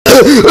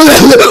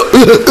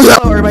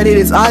Hello everybody, it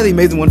is I, the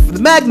amazing one for the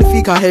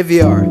Magnifique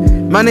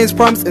VR. My name is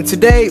Promise, and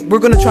today we're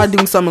going to try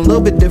doing something a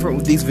little bit different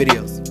with these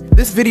videos.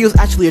 This video is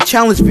actually a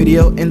challenge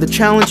video, and the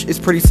challenge is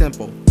pretty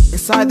simple.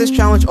 Inside this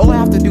challenge, all I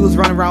have to do is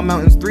run around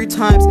mountains 3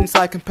 times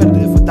inside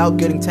competitive without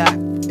getting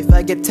tagged. If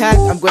I get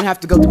tagged, I'm going to have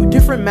to go to a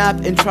different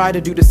map and try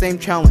to do the same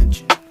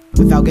challenge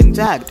without getting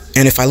tagged.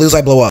 And if I lose,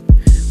 I blow up.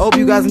 I hope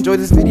you guys enjoyed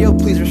this video.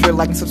 Please be sure to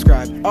like and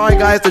subscribe. Alright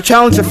guys, the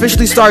challenge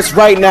officially starts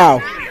right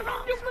now.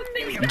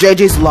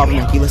 JJ's Lava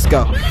Monkey, let's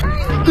go.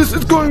 This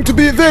is going to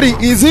be very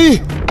easy.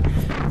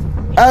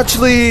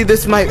 Actually,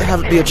 this might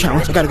have to be a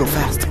challenge. I gotta go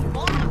fast.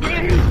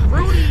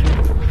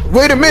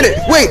 Wait a minute.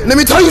 Wait, let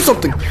me tell you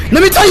something.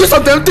 Let me tell you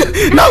something.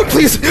 No,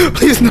 please.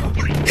 Please, no.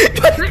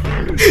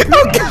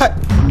 Oh, God.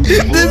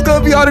 This is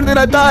gonna be harder than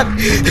I thought.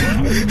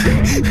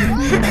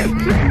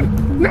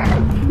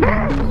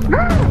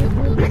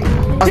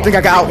 I think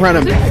I can outrun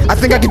him. I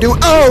think I can do...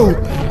 Oh!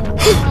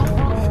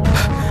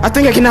 I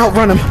think I can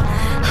outrun him.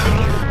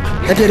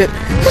 I did it. I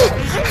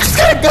just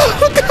gotta go.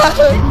 Oh, God.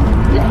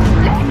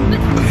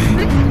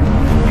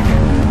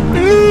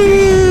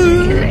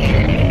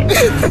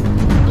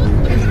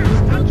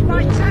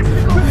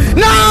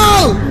 No!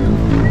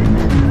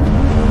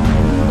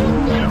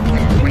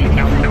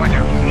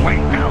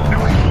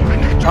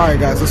 Alright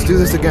guys, let's do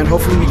this again.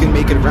 Hopefully we can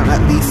make it around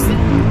at least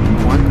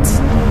once.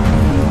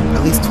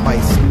 At least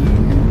twice.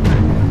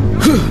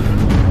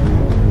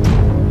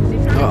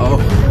 Uh-oh.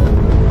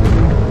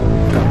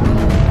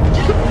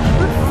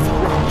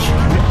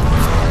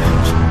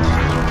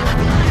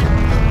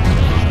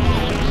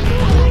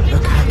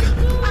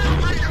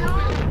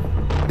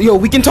 Yo,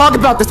 we can talk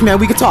about this, man.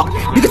 We can talk.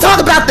 We can talk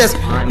about this.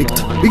 We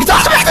can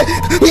talk about this.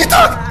 We can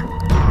talk.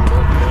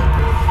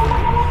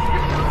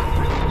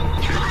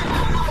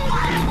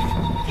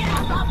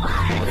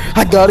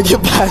 I gotta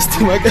get past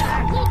him.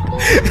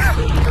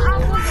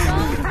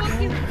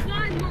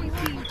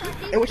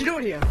 Hey, what you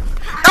doing here?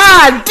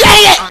 Ah,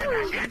 dang it!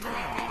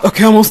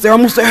 Okay, almost there.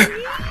 Almost there.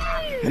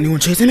 Anyone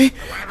chasing me?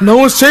 No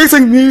one's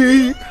chasing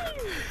me.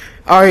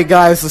 All right,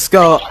 guys, let's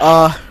go.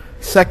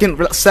 Second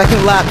lap.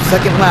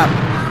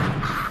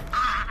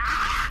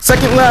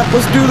 Second lap,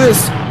 let's do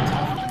this.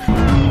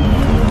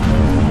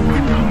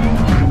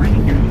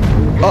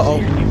 Uh-oh.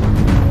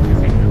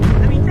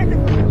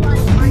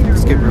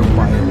 Let's get real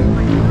quiet.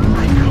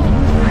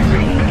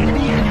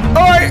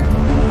 Alright!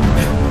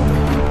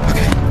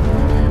 Okay.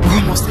 We're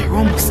almost there, No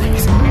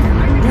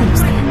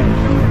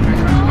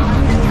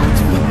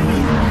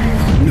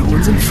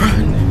one's in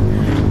front.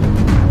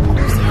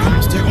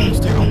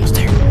 Almost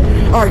there.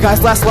 Alright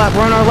guys, last lap.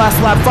 We're on our last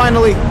lap,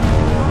 finally.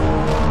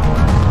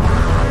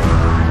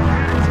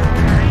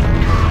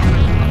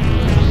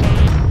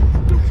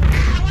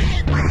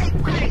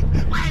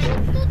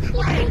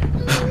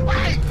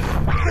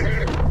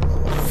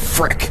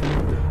 Frick.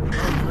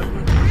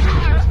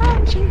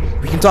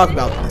 We can talk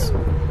about this.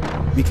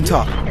 We can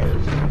talk.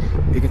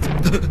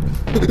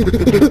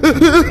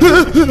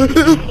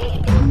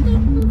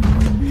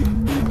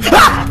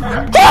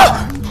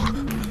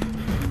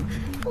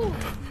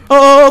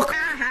 Oh!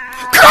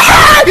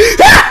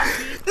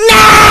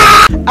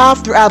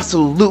 After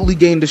absolutely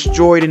getting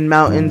destroyed in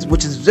mountains,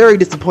 which is very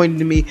disappointing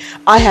to me,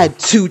 I had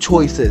 2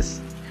 choices.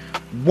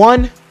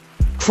 1,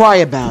 cry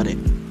about it.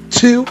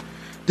 2,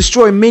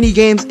 destroy mini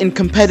games in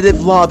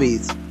competitive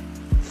lobbies.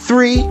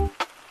 3,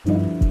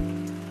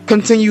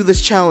 continue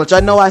this challenge. I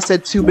know I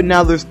said 2, but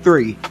now there's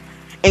 3.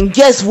 And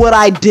guess what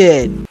I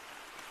did?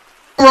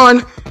 Run!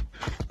 No,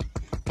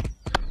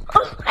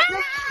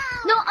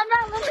 I'm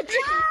not little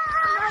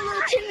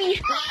Timmy.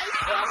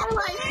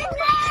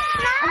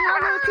 I'm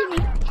not little Timmy.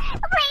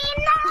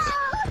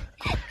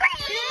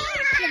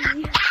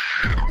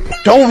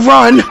 Don't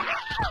run!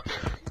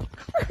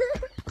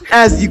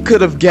 As you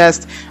could have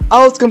guessed,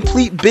 I was a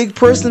complete big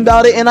person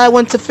about it, and I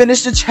went to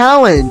finish the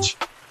challenge.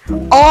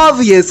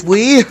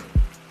 Obviously.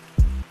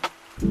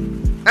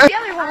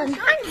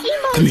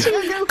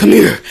 Come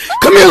here,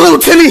 little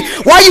Timmy.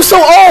 Why are you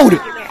so old?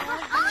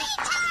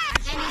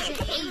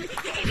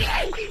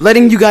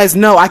 Letting you guys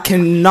know, I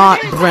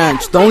cannot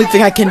branch. The only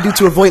thing I can do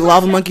to avoid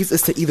lava monkeys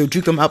is to either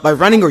juke them out by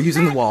running or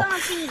using the wall.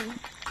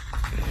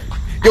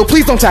 Yo,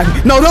 please don't tag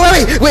me. No,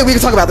 wait, we can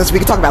talk about this. We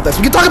can talk.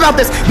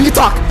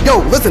 Yo,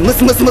 listen.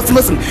 Listen,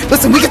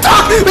 we can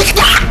talk.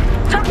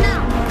 Talk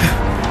now.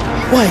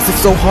 Why is it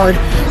so hard?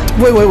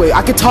 Wait.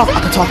 I can talk to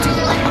you.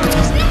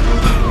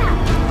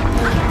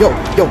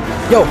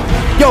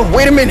 Yo,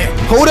 wait a minute.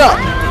 Hold up.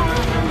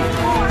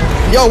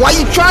 Yo, why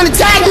you trying to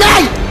tag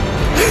me?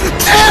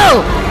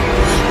 Chill.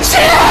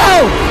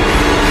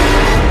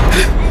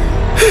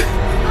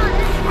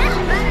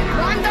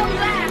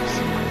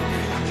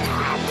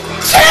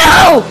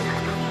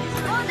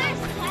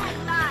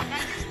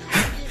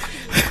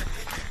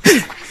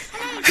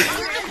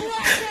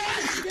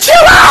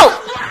 Chill out!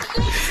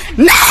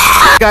 No!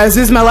 Guys,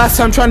 this is my last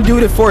time trying to do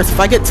it at force. If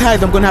I get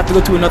tagged, I'm gonna have to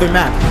go to another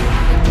map.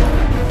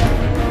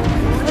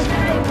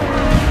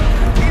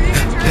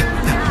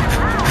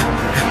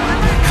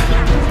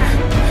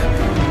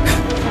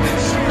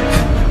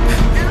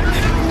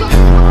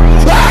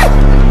 Ah!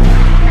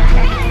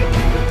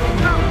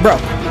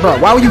 Bro,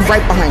 why were you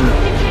right behind me?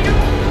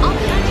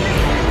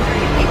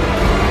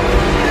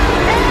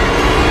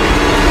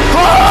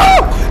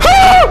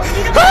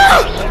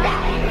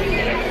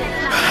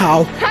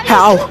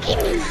 How?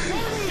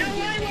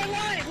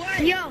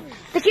 Yo,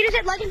 the kid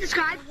said like and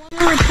subscribe.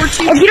 If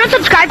you don't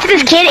subscribe to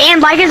this kid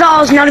and like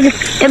all his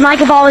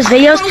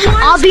videos,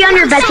 I'll be on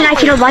your bed tonight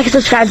if you don't like and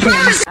subscribe to him.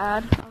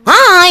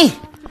 Hi!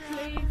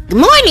 Good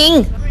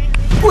morning!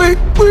 Wait.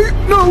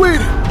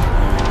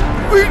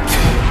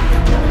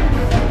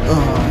 Oh,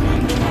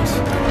 jeez.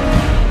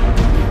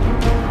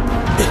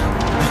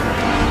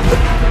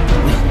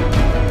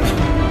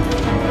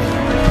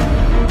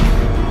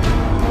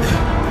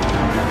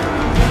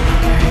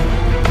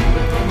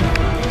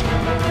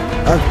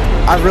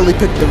 I really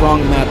picked the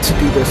wrong map to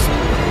do this.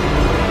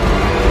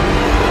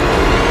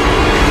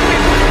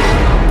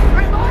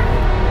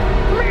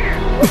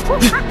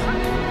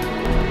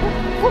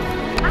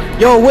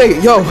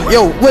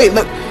 Wait,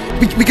 look,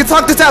 we can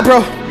talk this out,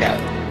 bro.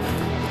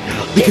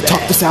 We can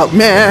talk this out,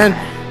 man.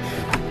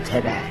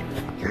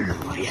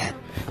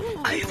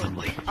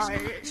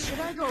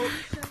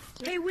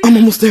 I'm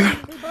almost there.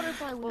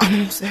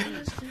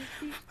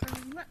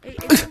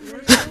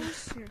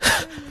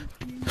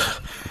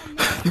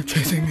 They're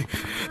chasing me.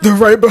 They're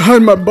right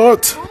behind my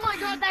butt. Oh my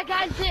god, that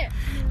guy's here.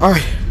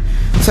 Alright,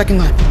 second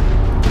lap.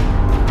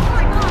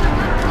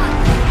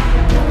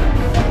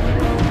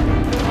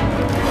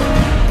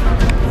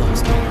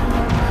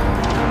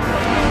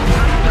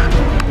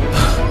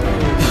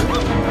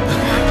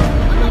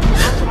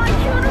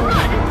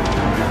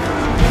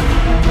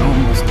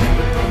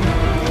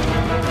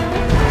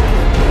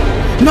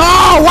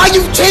 No! Why are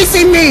you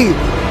chasing me?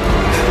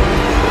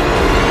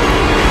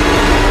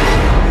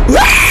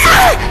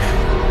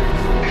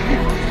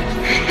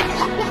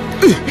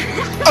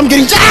 I'm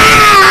getting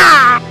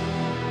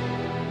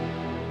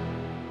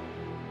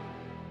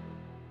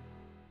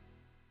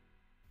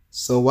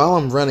So while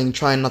I'm running,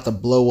 trying not to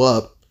blow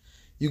up,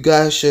 you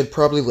guys should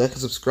probably like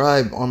and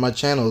subscribe on my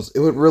channels. It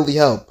would really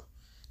help.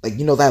 Like,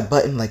 you know that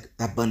button,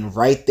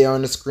 right there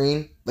on the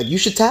screen? Like, you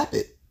should tap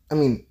it. I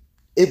mean,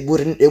 it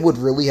would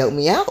really help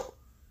me out.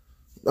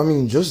 I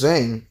mean, just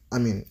saying. I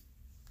mean,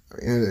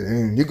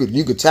 you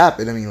could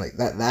tap it. I mean, like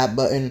that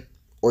button,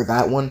 or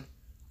that one,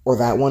 or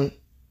that one,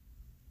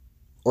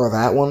 or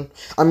that one.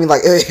 I mean,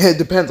 like it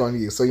depends on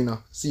you. So, you know,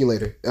 see you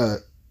later.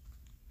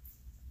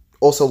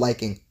 Also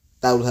liking,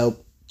 that would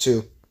help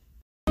too.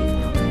 You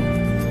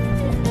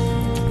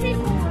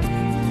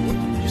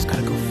just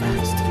gotta go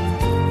fast.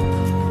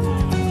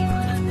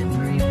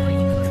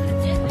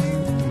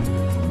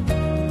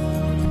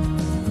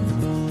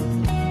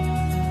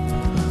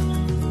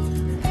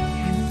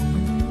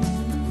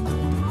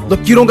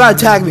 Look, you don't gotta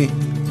tag me.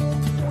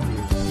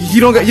 You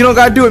don't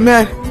gotta do it,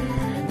 man.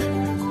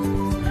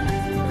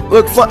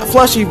 Look,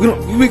 Flushy,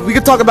 we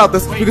can talk about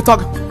this. We can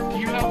talk. Do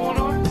you have one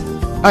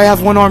arm? I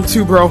have one arm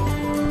too, bro.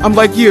 I'm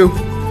like you.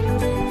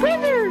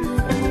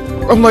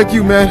 I'm like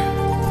you, man.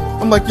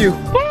 I'm like you.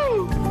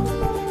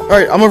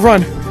 Alright, I'm gonna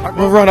run.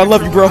 I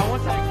love you, bro.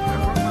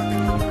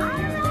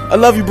 I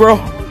love you, bro.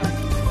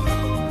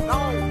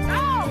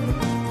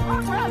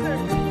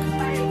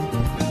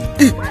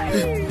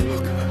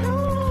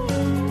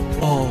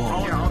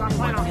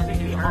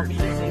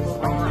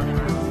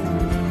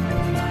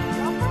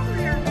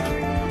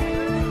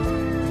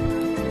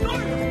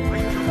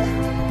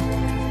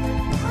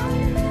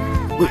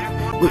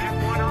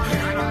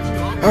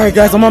 Alright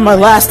guys, I'm on my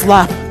last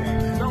lap.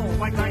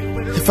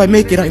 If I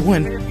make it, I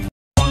win.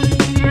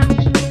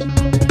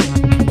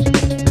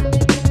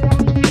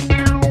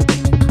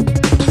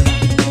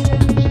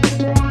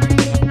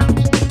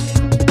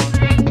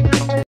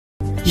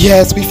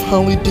 Yes, we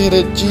finally did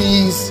it,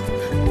 jeez.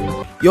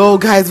 Yo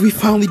guys, we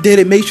finally did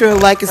it. Make sure to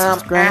like and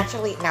subscribe.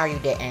 Actually, no you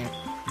didn't.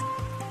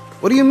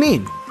 What do you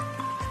mean?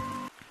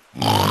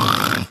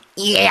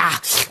 Yeah,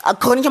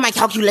 according to my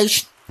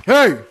calculation.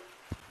 Hey!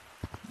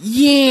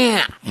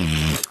 Yeah.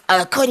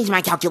 According to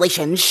my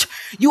calculations,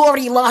 you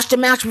already lost the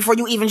match before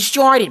you even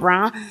started,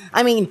 bruh.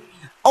 I mean,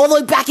 all the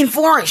way back in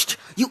Forest.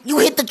 You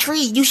hit the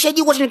tree. You said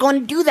you wasn't going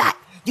to do that.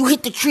 You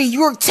hit the tree.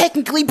 You were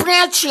technically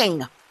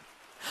branching.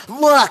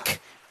 Look.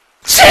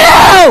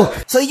 Chill!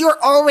 So you're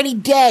already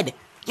dead.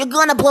 You're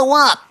gonna blow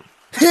up.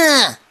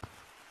 Huh.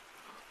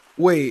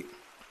 Wait.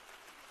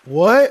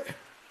 What?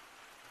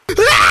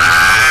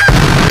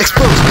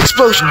 Explosion!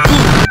 Explosion!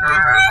 Boom!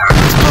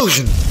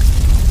 Explosion!